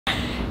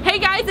Hey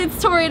guys, it's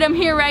Tori and I'm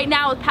here right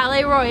now with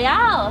Palaye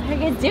Royale. How are you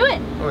guys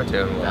doing? We're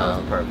doing well.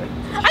 That was perfect.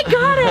 I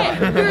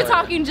got it! We were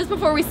talking just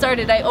before we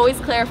started. I always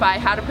clarify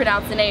how to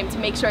pronounce the name to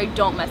make sure I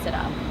don't mess it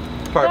up.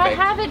 Perfect. But I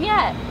haven't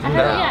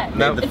yet.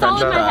 No, It's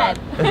all in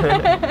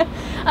my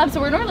head.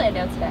 So we're in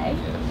Orlando today.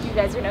 You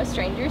guys are no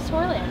strangers to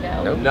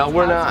Orlando. Nope. No,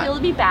 we're not. Feel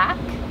to be back.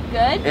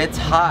 Good. It's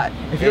hot.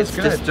 It's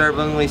good.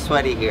 Disturbingly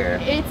sweaty here.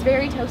 It's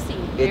very toasty.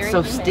 It's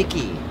so humid.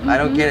 sticky. I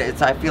don't get it.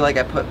 I feel like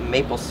I put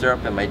maple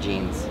syrup in my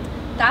jeans.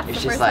 That's the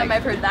first time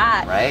I've heard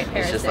that. Right?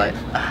 Harrison.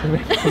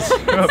 It's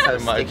just like so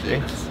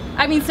sticky.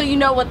 I mean, so you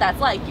know what that's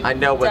like. I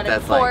know what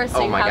that's like.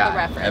 So oh my God.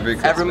 The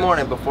reference. Every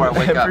morning before I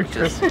wake up,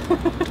 just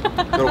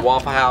go to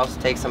Waffle House,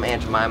 take some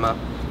Aunt Jemima,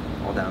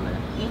 all down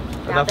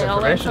there. Now they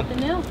all learn something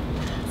new.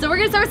 So we're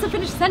gonna start with some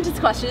finished sentence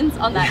questions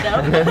on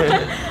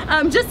that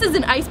note. Just as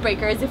an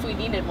icebreaker, as if we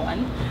needed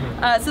one.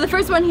 So the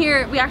first one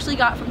here we actually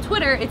got from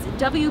Twitter. It's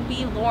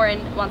WB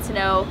Lauren wants to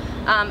know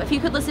if you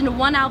could listen to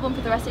one album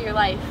for the rest of your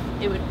life,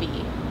 it would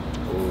be.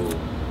 Ooh.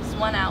 Just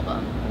one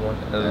album.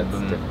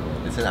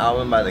 It's an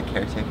album by The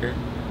Caretaker.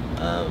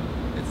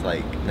 It's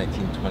like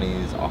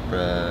 1920s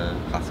opera,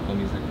 classical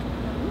music.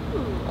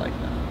 Ooh. I like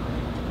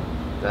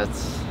that.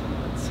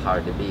 That's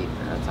hard to beat.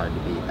 That's hard to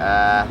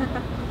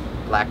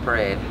beat. Black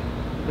Parade.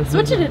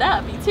 Switching it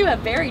up. You two have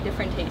very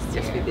different tastes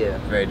Yes, here. we do.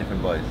 Very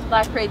different boys.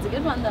 Black Parade's a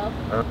good one though.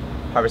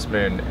 Harvest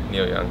Moon,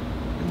 Neil Young.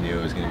 I knew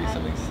it was going to be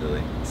something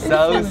silly.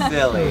 So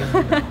silly.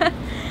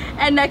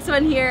 And next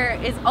one here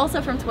is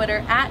also from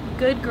Twitter,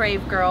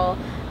 @GoodGraveGirl.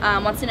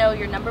 Wants to know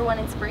your #1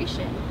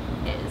 inspiration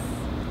is.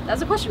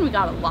 That's a question we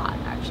got a lot,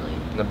 actually.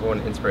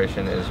 #1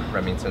 inspiration is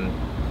Remington.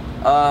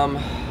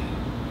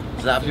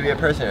 Does it have to be a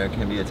person or it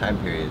can be a time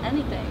period?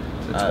 Anything.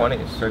 The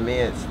 20s. For me,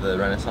 it's the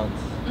Renaissance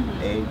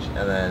age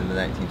and then the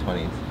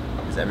 1920s.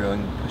 Because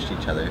everyone pushed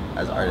each other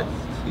as artists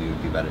to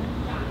be better.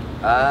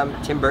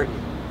 Tim Burton.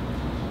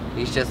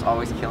 He's just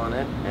always killing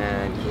it,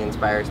 and he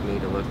inspires me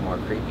to look more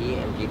creepy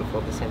and beautiful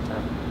at the same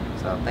time.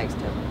 So thanks,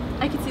 Tim.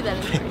 I can see that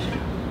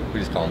inspiration. We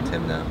just call him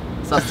Tim now.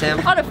 What's up,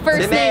 Tim? On a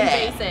first name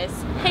Timmy.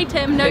 basis. Hey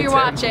Tim, know Hey, you're Tim.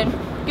 watching.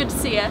 Good to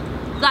see you.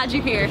 Glad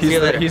you're here.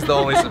 He's the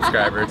only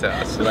subscriber to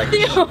us. We like The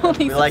your,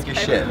 only we like your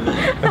shit.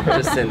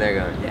 Just sitting there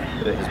going,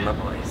 yeah, there's my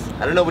voice.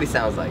 I don't know what he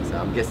sounds like, so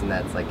I'm guessing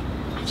that's like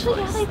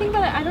Actually, now that I think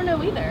about it, I don't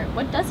know either.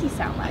 What does he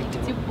sound like?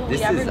 Will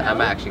we ever know? I'm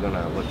actually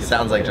gonna look. He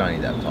sounds like Johnny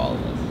Depp to all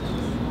of us.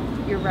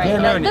 You're right. Yeah,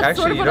 no, That's actually,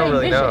 sort of you what I don't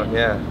really know. envisioned.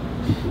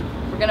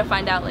 Yeah. We're gonna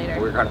find out later.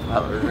 We're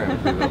gonna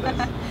Google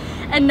this.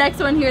 And next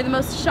one here, the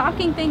most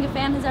shocking thing a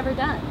fan has ever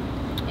done.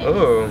 is-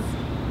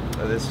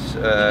 Oh, this.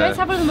 You guys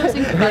have one of the most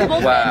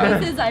incredible fan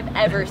bases I've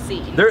ever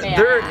seen. They're may I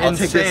they're add. I'll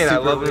take this insane. I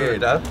super love them to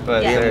weird. death,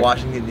 but Yeah. In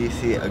Washington,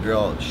 D.C., a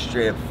girl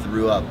straight up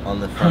threw up on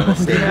the front of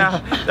the stage. Yeah,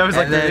 that was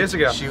like And 3 then years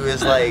ago. She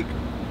was like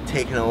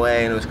taken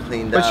away and it was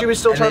cleaned up. But she was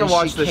still And trying to then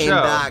watch she the came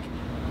show. back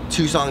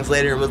 2 songs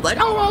later and was like,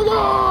 oh my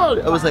God!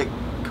 I was like,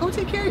 go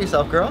take care of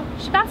yourself, girl.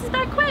 She bounces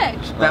back quick.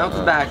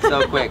 Bounces back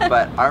so quick,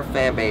 but our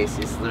fan base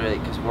is literally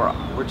because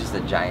we're just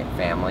a giant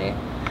family,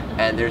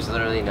 and there's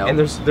literally no And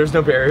there's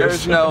no barriers.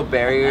 there's no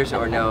barriers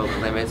or no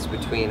limits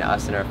between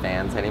us and our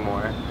fans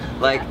anymore.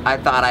 Like I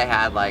thought I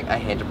had like a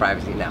hint of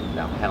privacy. No,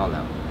 hell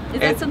no. Is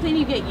that something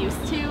you get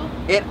used to?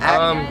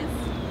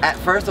 At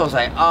first I was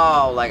like,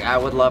 oh, like I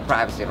would love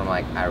privacy, and I'm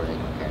like, I really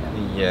don't care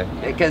now. Yeah.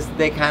 Because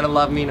they kind of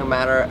love me no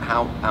matter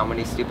how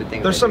many stupid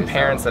things. There's I some do,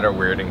 parents so. that are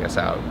weirding us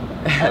out.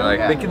 Like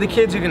Yeah. the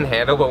kids you can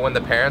handle, but when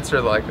the parents are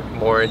like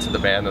more into the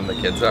band than the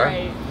kids are,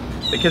 Right.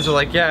 the kids are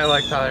like, yeah, I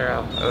like Palaye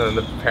Royale, and then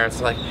the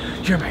parents are like,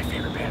 you're my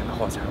favorite band in the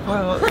whole entire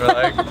world. We're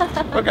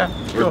like, okay,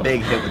 We're a cool.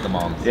 big hit with the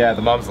moms. Yeah,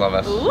 the moms love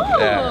us. Ooh,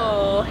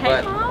 Yeah. hey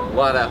But mom. a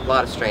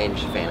lot of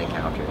strange fan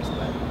encounters.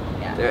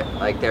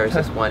 But there was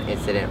this one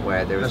incident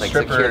where there was The like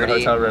stripper in the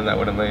security. hotel room that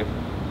wouldn't leave.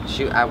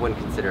 I wouldn't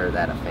consider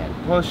that a fan.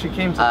 Well, she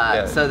came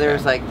to. So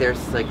there's like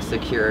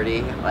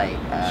security like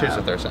She was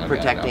with their son, yeah,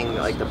 protecting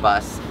no. like the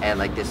bus, and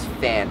like this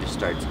fan just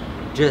starts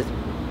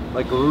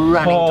like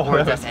running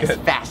towards that us was as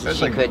good. fast as That's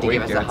she like could to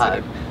give us a weekends,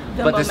 hug.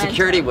 The But the momentum.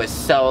 security was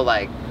so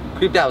like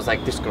creeped out. I was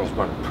like, this girl's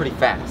running pretty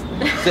fast.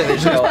 So they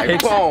just go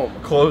like boom,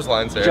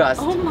 Clotheslines her.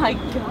 just. Oh my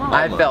God.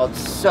 I felt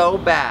so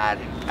bad,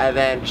 and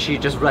then she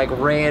just like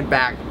ran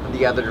back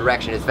the other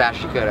direction as fast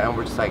as she could, and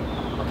we're just like,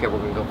 okay, we're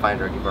gonna go find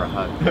her and give her a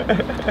hug.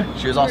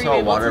 She was Were also you a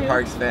able water to?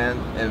 parks fan,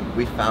 and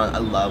we found I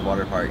love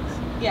water parks.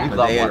 Yeah. But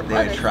love they, water they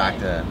parks.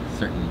 attract a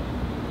certain.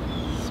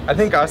 I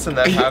think us and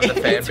them have the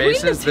fan Between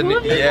bases. the two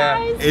of you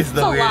guys, It's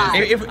the a weirdest. lot.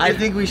 If- I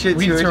think we should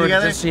we tour tour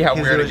together. to see how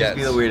 'cause weird it it would just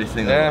be gets. the weirdest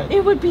thing. Yeah. In the world.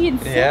 It would be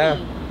insane. Yeah.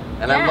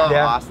 And I love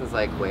Yeah. Austin's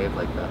like wave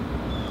like the.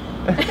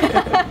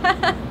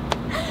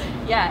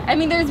 Yeah, I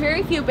mean, there's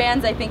very few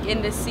bands I think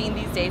in this scene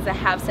these days that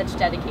have such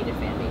dedicated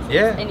fan bases.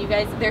 Yeah. And you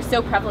guys, they're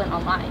so prevalent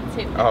online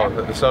too. Oh,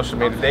 Everywhere. the social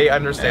media. They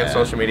understand Yeah.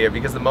 social media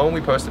because the moment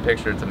we post a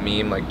picture, it's a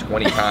meme like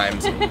 20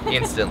 times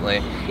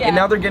instantly. Yeah. And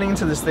now they're getting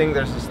into this thing.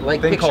 There's this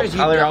Like thing called pictures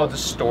you Palaye Royale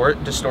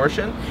don't-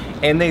 distortion,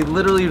 and they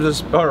literally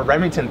just. Oh,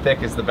 Remington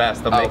Thick is the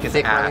best. They'll make his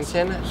Thick ass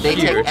Remington. They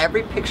huge. take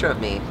every picture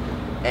of me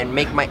and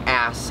make my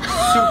ass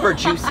super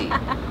juicy.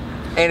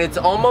 And it's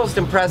almost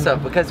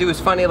impressive because it was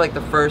funny like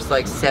the first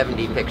like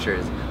 70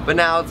 pictures. But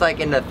now it's like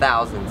in the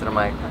thousands, and I'm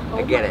like,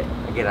 I get it,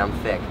 I'm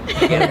thick.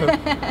 I get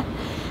it.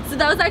 So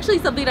that was actually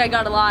something I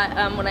got a lot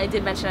when I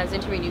did mention I was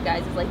interviewing you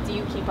guys. Is like, do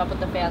you keep up with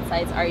the fan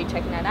sites? Are you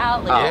checking that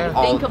out? Like, Yeah.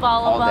 what do you think of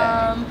all of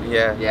them?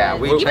 Yeah.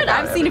 We Even check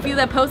out I've seen a everything. few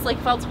that post, like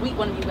if I'll tweet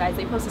one of you guys,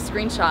 they post a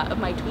screenshot of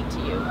my tweet to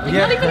you. Like, Yeah.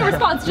 not even a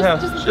response,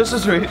 Just a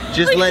tweet.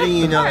 Just Like, letting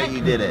you know alright. that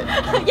you did it.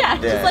 yeah,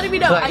 just letting me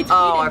know. Like, I tweeted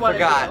oh, I one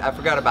forgot. of you. I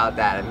forgot about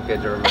that. I'm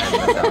good to remind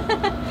myself.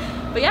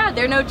 But yeah,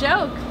 they're no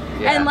joke.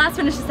 Yeah. And last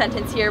finished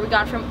sentence here, we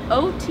got from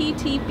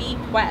OTTB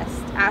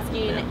Quest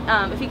asking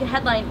if you could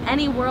headline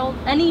any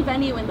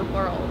venue in the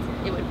world,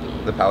 it would be.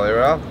 The Palaye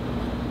Royale.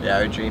 Yeah,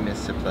 our dream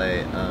is to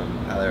play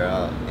Palaye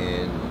Royale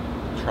in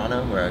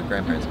Toronto, where our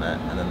grandparents met,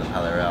 and then the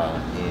Palaye Royale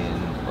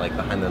in like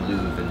behind the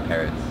Louvre in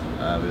Paris.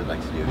 We would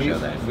like to do a show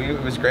there.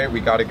 It was great.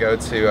 We got to go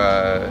to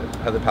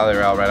the Palaye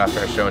Royale right after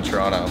our show in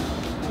Toronto.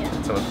 Yeah.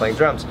 Someone playing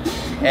drums,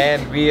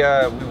 and we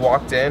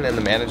walked in, and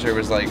the manager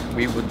was like,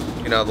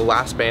 the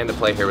last band to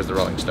play here was the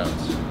Rolling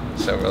Stones.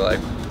 So we're like,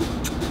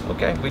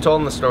 okay. We told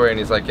him the story, and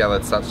he's like, yeah,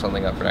 let's set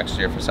something up for next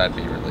year for side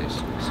B release.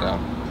 So.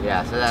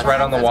 Yeah, so that's It's right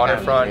on the that's kind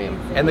of waterfront,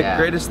 dream. and the Yeah.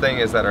 greatest thing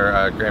is that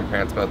our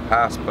grandparents both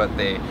passed, but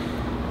they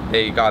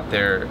got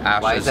their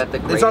ashes. Why is that the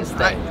It's not- greatest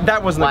thing?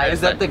 That wasn't. Why the is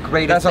greatest that the thing.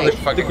 greatest That's thing? not the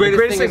fucking. The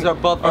greatest thing is our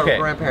both our okay,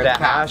 grandparents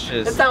the passed.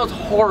 ashes. That sounds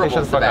Hey, horrible,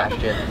 shut the fuck up.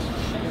 Sebastian.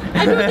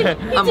 I don't think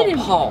we I'm didn't.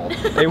 appalled.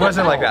 It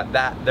wasn't like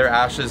that. Their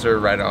ashes are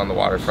right on the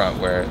waterfront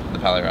where the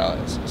Palaye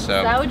Royale is.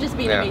 So That would just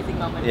be an yeah. amazing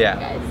moment Yeah, for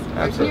you guys. Working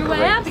absolutely. your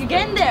way up, you're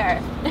getting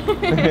there.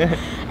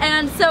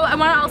 And so I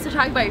want to also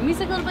talk about your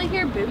music a little bit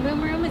here. Boom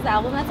Boom Room is the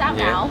album that's out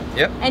now.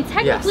 Yep. And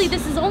technically Yes.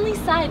 this is only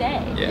side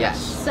A. Yes.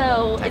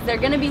 So is there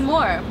going to be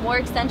more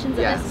extensions of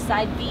Yes. this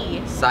side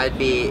B? Side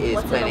B is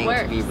What's in the planning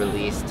to be works?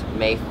 released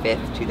May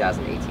 5th,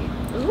 2018.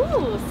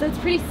 Ooh, so it's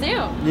pretty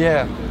soon.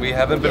 Yeah, we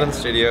haven't been in the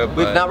studio,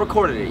 We've but, not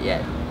recorded it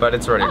yet. but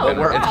it's already been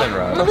wow. it's been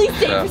run. Release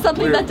date so. for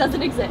something We're- that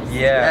doesn't exist.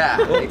 Yeah,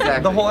 Yeah,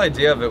 exactly. The whole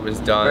idea of it was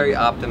done Very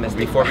optimistic.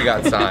 before we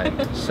got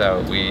signed.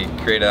 So we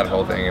created that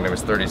whole thing, and it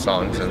was 30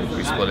 songs, and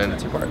we split it into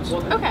 2 parts.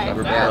 Okay. So Yeah,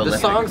 the prolific.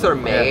 songs are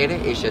made,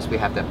 it's just we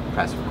have to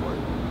press record.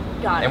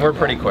 Got it. and we're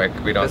pretty quick.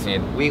 We don't 'Cause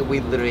need we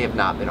literally have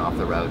not been off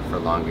the road for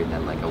longer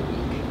than like a week.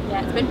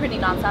 Yeah, it's been pretty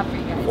nonstop for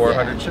you guys.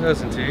 400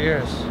 shows in 2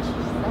 years.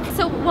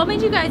 So what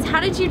made you guys, how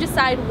did you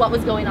decide what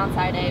was going on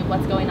side A,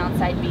 what's going on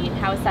side B, and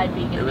how is side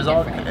B going to It be was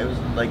all. different? It was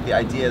like the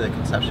idea, the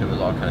conception was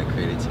all kind of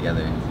created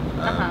together.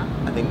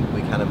 I think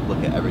we kind of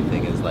look at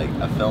everything as like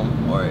a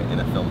film, or in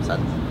a film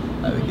sense,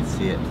 that we could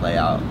see it play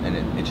out, and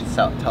it should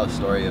tell a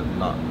story of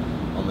not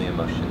only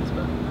emotions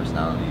but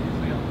personalities,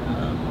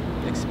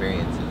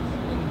 experiences.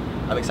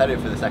 And I'm excited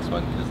for this next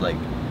one because, like,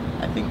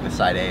 I think with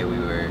side A we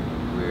were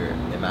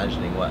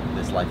imagining what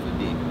this life would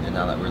be, and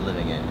now that we're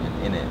living it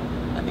and in it,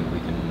 I think we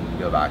can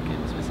go back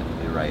and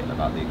specifically write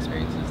about the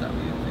experiences that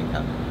we've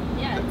encountered.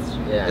 Yeah, it's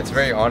true. Yeah, It's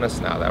very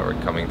honest now that we're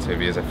coming to,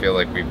 because I feel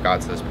like we've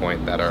got to this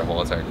point that our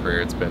whole entire career,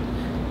 it's been,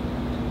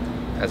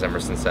 as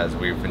Emerson says,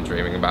 we've been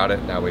dreaming about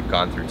it. Now we've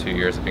gone through 2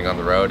 years of being on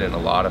the road, and a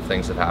lot of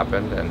things have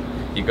happened, and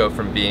you go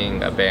from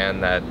being a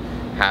band that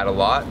had a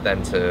lot,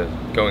 then to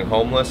going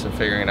homeless and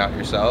figuring it out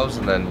yourselves,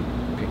 and then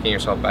picking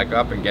yourself back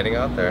up and getting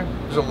out there.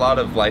 There's a lot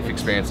of life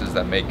experiences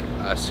that make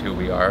us who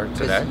we are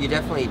today. Because you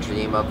definitely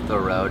dream of the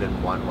road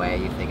in one way.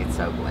 You think it's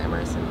so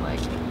glamorous and like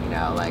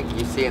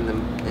you see in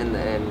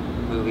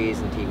movies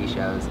and TV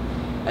shows,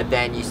 and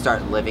then you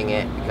start living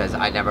it. Because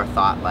I never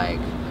thought like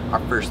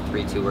our first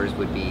 3 tours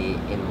would be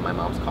in my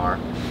mom's car,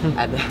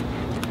 and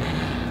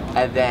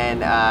then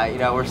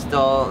we're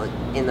still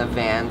in the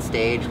van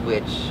stage,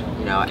 which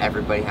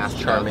everybody has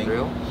to Charming. go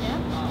through. Yeah.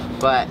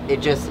 But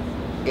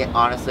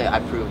honestly,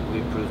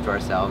 we prove to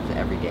ourselves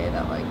every day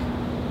that like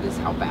this is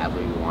how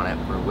badly we want it.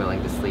 We're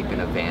willing to sleep in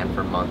a van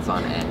for months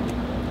on end,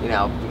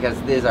 because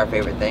this is our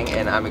favorite thing,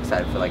 and I'm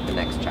excited for like the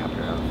next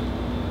chapter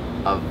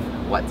of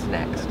what's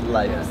next.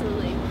 Life.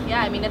 Absolutely.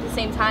 Yeah, I mean, at the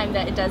same time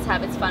that it does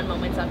have its fun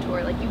moments on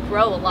tour, like you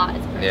grow a lot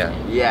as a person.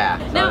 Yeah.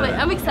 Yeah. No, but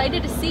I'm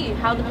excited to see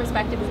how the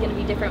perspective is going to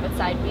be different with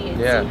side B and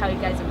Yeah. see how you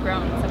guys have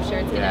grown. So I'm sure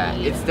it's going to Yeah,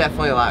 be. it's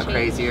definitely a lot change.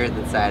 crazier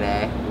than side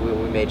A. We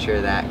made sure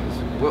of that,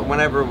 because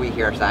whenever we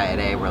hear side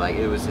A, we're like,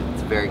 it's a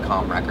very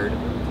calm record.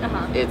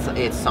 Uh-huh. It's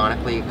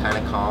sonically kind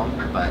of calm,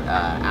 but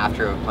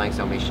after playing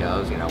so many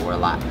shows, we're a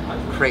lot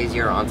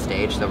crazier on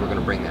stage, so we're going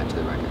to bring that to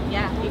the record.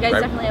 Yeah, you guys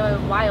Right. definitely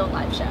have a wild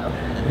live show.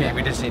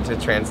 We just need to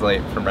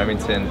translate from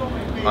Remington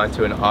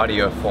onto an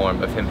audio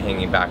form of him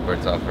hanging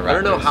backwards off the I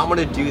don't know Raptors. how I'm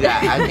going to do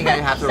that. I think I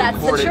have to That's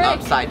the record it trick.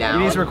 upside down.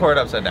 You need to record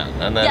upside down,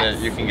 and then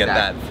Yes. you can get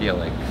Exactly. that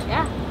feeling.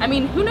 Yeah, I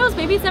mean, who knows?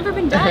 Maybe it's never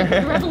been done.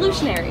 You're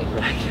revolutionary.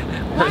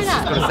 Why It's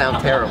just not? going to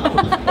sound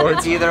terrible. Or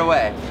It's either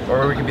way.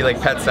 Or we could be like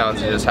Pet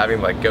Sounds and just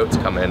having like goats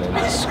come in and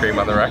just scream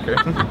on the record.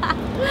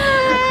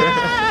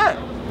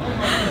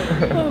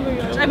 Oh my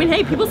gosh. I mean,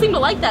 hey, people seem to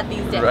like that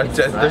these days. Right,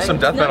 there's some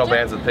death No metal joke.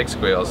 bands with pig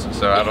squeals,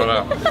 so I don't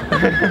know.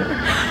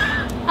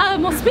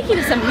 Well, speaking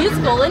of some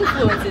musical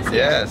influences here.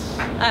 Yes.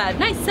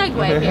 Nice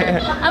segue here.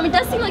 It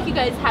does seem like you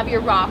guys have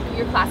your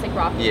classic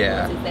rock influences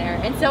Yeah. there.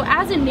 And so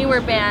as a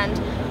newer band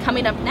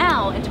coming up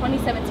now in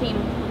 2017,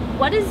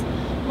 what is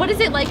what is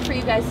it like for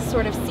you guys to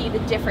sort of see the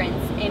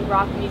difference in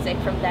rock music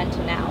from then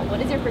to now? What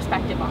is your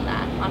perspective on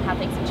that, on how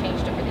things have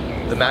changed over the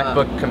years? The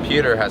MacBook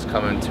computer has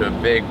come into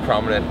a big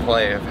prominent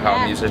play of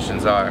how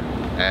musicians are,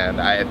 and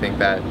I think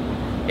that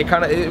it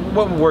kind of,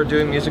 what we're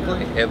doing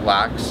musically, it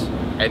lacks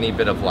any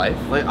bit of life.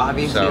 Well,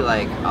 obviously,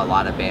 like a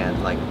lot of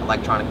bands, like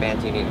electronic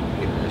bands, you need a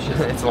computer. It's just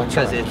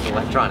because it's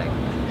electronic.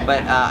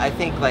 But I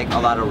think like a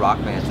lot of rock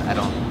bands,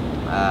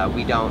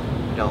 we don't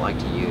like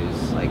to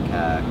use like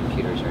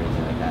computers or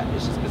anything like that.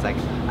 It's just because like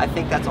I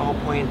think that's the whole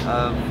point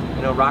of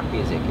rock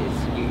music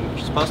is you're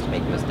supposed to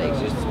make mistakes.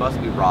 You're supposed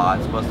to be raw.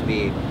 It's supposed to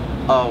be,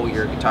 oh,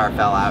 your guitar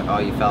fell out. Oh,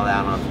 you fell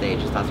down on stage.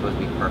 It's not supposed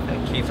to be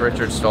perfect. Keith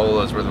Richards'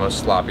 solos were the most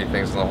sloppy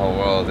things in the whole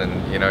world, and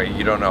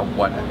you don't know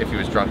what if he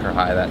was drunk or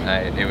high that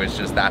night. It was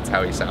just that's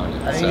how he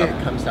sounded. I think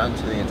it comes down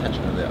to the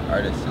intention of the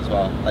artist as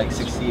well. Like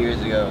 60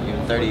 years ago,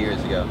 even 30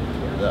 years ago,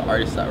 the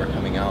artists that were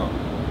coming out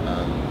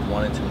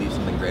wanted to leave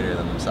something greater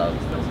than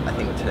themselves. I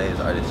think today's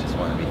artists just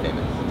want to be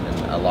famous,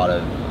 and a lot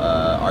of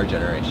our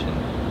generation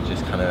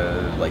just kind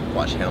of like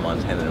watched Hannah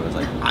Montana and was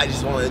like, I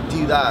just want to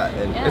do that.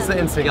 And it's the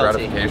instant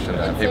gratification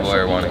that people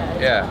are wanting.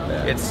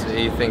 It's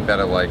you think that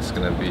a like's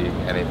gonna be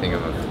anything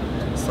of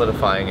a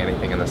solidifying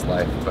anything in this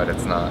life, but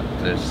it's not.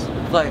 There's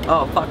like,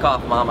 oh, fuck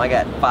off, mom! I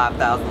got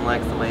 5,000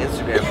 likes on my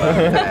Instagram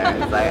photo today.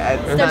 It's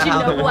like, don't you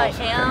know who I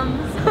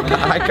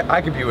am?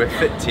 I could be with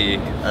Fit T.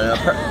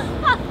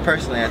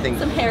 Personally, I think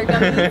some hair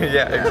gummies.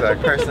 Yeah,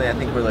 exactly. Personally, I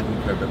think we're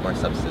looking for a bit more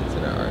substance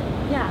in our art.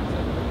 Yeah,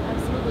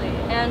 absolutely.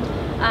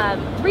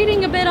 And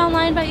reading a bit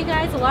online about you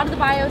guys, a lot of the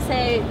bios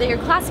say that you're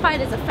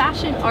classified as a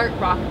fashion art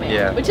rock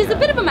band, which is a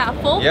bit of a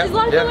mouthful. There's a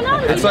lot going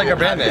on with It's like a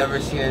brand name. Have you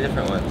ever seen a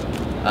different one?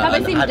 Have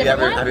I seen a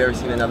different one? Have you ever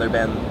seen another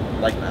band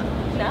like that?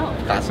 No.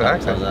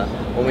 Exactly.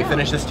 When we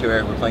finish this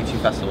tour, we're playing 2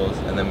 festivals,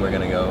 and then we're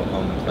gonna go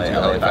home and play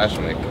LA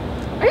Fashion Week.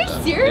 Are you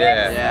serious?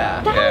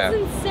 Yeah. That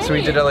was insane. So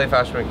we did LA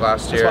Fashion Week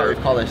last year. That's why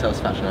we call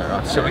ourselves Fashion Art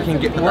Rock. So we can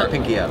get our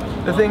pinky up.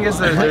 The thing is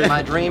that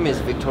my dream is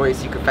Victoria's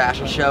Secret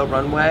fashion show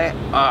runway.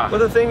 Well,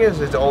 the thing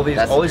is all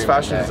these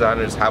fashion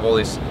designers have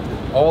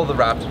all the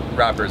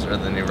rappers are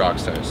the new rock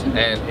stars,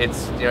 and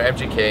it's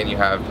MGK and you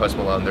have Post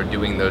Malone. They're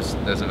doing those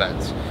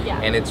events,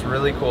 and it's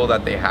really cool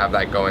that they have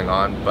that going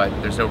on. But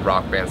there's no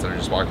rock bands that are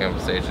just walking up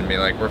the stage and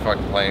being like, we're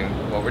fucking playing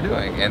what we're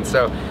doing. And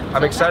so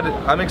I'm excited.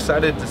 I'm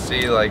excited to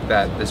see like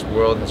that this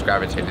world has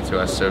gravitated to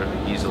us so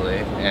easily,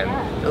 and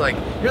they're like,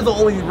 you're the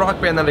only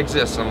rock band that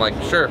exists. And I'm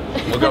like, sure,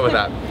 we'll go with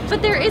that.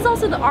 But there is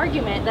also the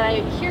argument that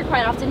I hear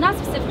quite often, not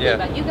specifically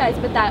about you guys,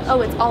 but that,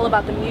 oh, it's all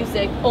about the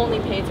music, only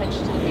pay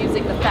attention to the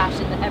music, the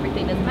fashion, that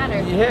everything doesn't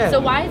matter. So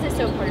why is it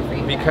so important for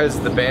you Because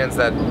the bands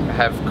that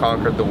have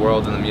conquered the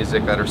world in the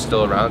music that are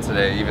still around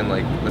today, even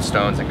like the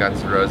Stones and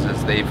Guns N'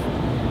 Roses,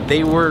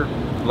 they were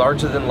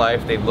larger than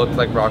life, they looked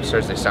like rock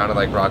stars, they sounded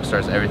like rock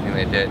stars, everything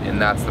they did,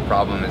 and that's the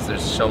problem is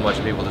there's so much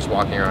people just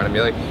walking around and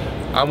be like,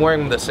 I'm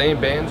wearing the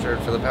same band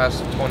shirt for the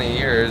past 20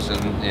 years,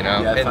 and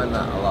Yeah, I find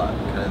that a lot,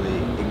 kind of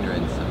the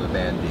ignorance of a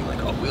band being like,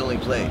 oh, we only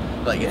play,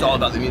 like it's all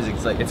about the music.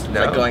 It's like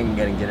like going and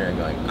getting dinner and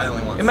going, I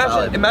only want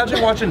salad.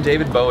 Imagine watching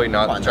David Bowie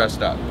not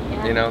dressed up.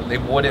 They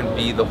wouldn't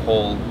be the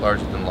whole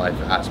larger than life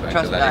aspect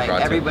of that.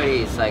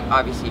 Everybody's like,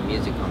 obviously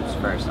music comes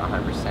first,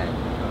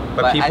 100%.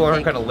 But people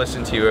aren't going to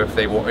listen to you if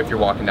you're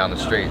walking down the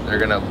street. They're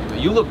gonna,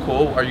 you look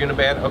cool. Are you in a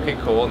band? Okay,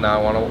 cool. Now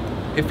I want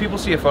to. If people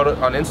see a photo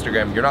on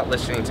Instagram, you're not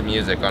listening to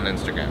music on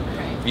Instagram.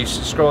 If you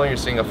scroll and you're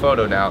seeing a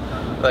photo now,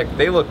 like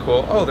they look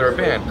cool. Oh, they're a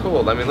band.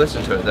 Cool. Let me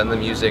listen to it. Then the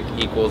music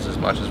equals as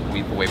much as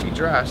the way we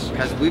dress.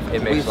 Because we've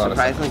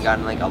surprisingly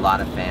gotten like a lot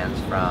of fans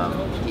from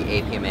the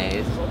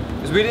APMAs.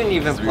 Because we didn't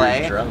even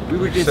play. We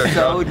were just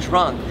so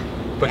drunk.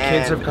 But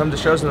kids have come to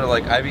shows and they're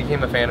like, I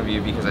became a fan of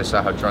you because I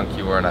saw how drunk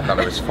you were and I thought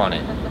it was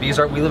funny. We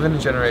live in a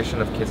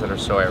generation of kids that are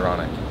so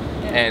ironic.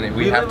 And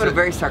we live at a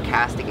very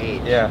sarcastic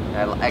age.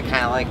 I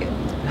kind of like it.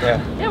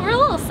 Yeah, we're a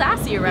little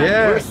sassy around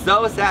here. We're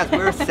so sassy.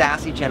 We're a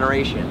sassy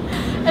generation.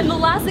 And the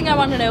last thing I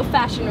want to know,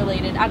 fashion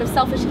related, out of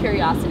selfish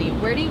curiosity,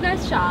 where do you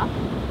guys shop?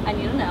 I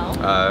need to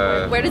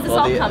know. Where does this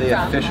all come from?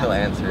 The official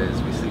answer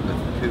is we sleep with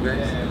the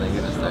Cougars and they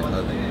give us their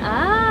clothing.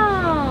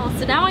 Oh,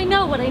 so now I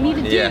know what I need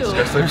to do. Yes,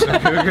 go sleep with the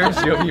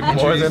Cougars, you'll be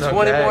more than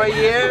 20 more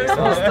years,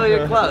 we'll steal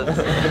your clothes.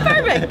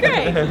 Perfect,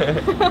 great.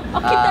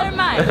 I'll keep that in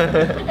mind.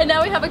 And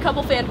now we have a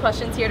couple fan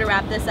questions here to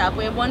wrap this up.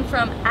 We have one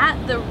from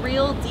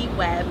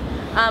 @TheRealDWeb.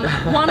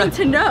 Wanting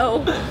to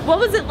know, what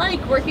was it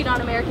like working on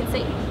American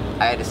Satan?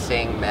 I had to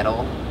sing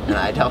metal, and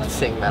I don't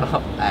sing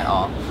metal at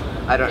all.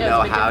 I don't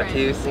know how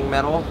to sing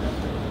metal,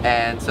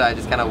 and so I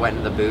just kind of went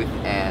in the booth,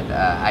 and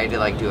I had to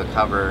like do a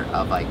cover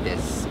of like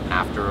this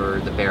After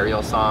the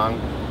Burial song,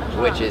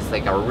 which is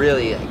like a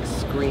really like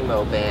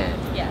screamo band.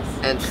 Yes.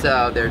 And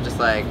so they're just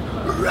like,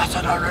 and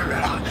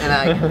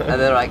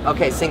they're like,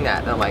 okay, sing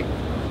that, and I'm like,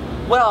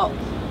 well,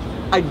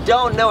 I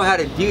don't know how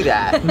to do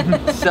that,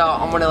 so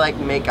I'm gonna like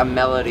make a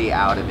melody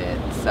out of it.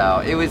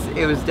 So it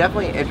was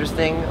definitely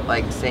interesting,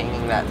 like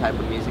singing that type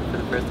of music for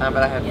the first time,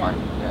 but I had fun.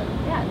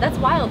 Yeah, that's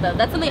wild though.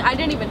 That's something I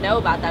didn't even know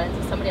about that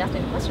until somebody asked me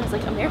the question. I was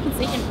like, American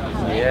singing from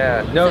Palaye.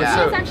 Yeah, no, so so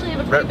you guys actually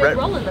have a pretty big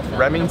role in the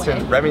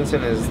film.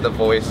 Remington is the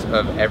voice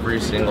of every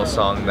single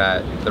song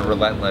that the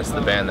Relentless,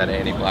 the band that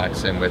Andy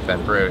Black's in with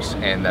Ben Bruce,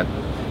 and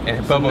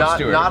Bobo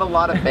Stewart. Not a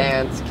lot of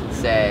bands can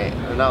say,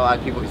 not a lot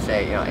of people can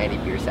say, you know, Andy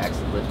Biersack's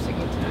lip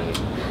singing to me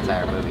the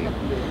entire movie.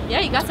 Yeah,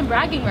 you got some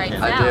bragging rights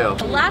now. I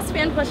do. The last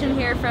fan question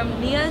here from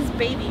Nia's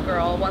Baby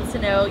Girl wants to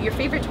know your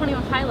favorite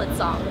 21 Pilots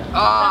song.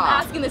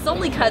 I'm asking this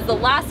only because the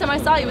last time I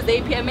saw you was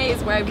the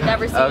APMAs, where I've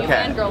never seen you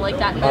fangirl like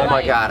that in my life. Oh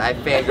my god, I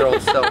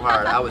fangirled so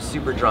hard. I was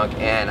super drunk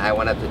and I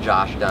went up to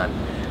Josh Dunn.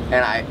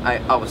 And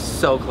I was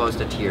so close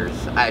to tears.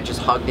 I just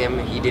hugged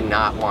him. He did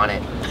not want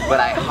it, but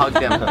I hugged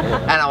him.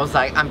 And I was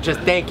like,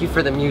 thank you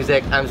for the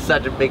music. I'm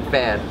such a big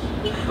fan.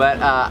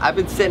 But I've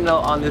been sitting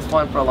on this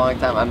one for a long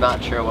time. I'm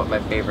not sure what my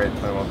favorite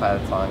 21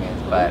 Pilots song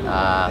is, but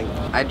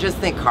I just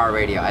think Car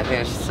Radio. I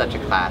think it's just such a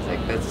classic.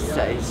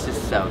 It's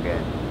just so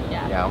good.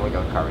 Yeah, I'm gonna go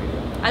with Car Radio.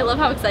 I love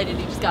how excited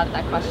you just got at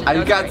that question.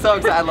 I got so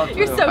excited. I love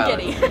You're so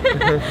giddy.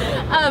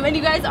 And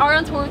you guys are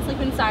on tour with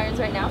Sleeping Sirens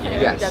right now, if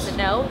anyone doesn't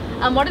know.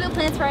 What are the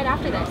plans for right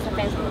after this that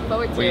fans can look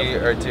forward to? We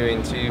are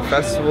doing 2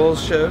 festival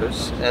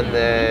shows, and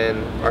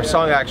then our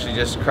song actually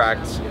just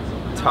cracked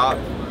top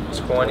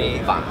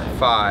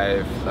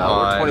 25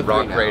 on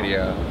rock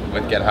radio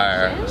with Get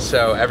Higher.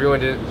 So everyone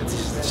did. The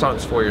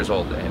song's 4 years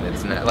old, and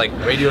it's not, like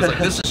radio's like,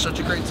 this is such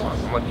a great song.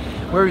 I'm like,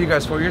 where were you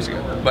guys 4 years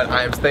ago? But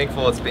I'm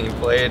thankful it's being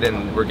played,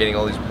 and we're getting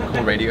all these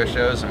cool radio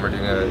shows, and we're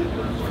doing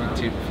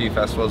a few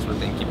festivals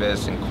with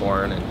Incubus and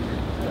Korn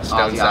and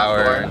Stone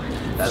Sour.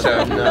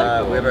 So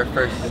we have our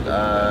first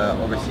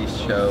overseas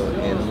show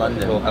in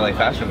London. Well, LA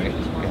Fashion Week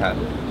we had.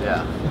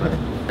 Yeah.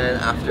 And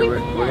after we're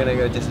gonna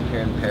go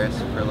disappear in Paris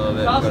for a little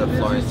bit, go to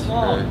Florence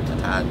for a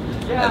tad,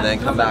 and then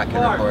come back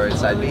and record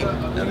Side B,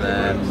 and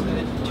then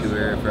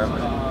tour forever.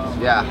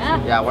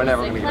 Yeah, we're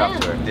never gonna get off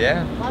tour.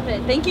 Yeah. Love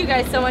it. Thank you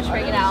guys so much for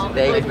hanging out.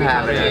 Thank you for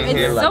having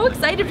me. It's so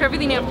excited for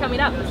everything you have coming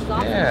up. This is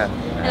awesome. Yeah.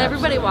 And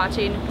everybody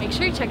watching, make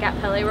sure you check out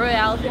Palaye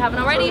Royale if you haven't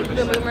already.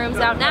 Boom Boom Room's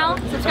out now.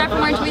 Subscribe for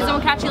more interviews and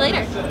we'll catch you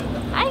later.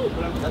 Bye.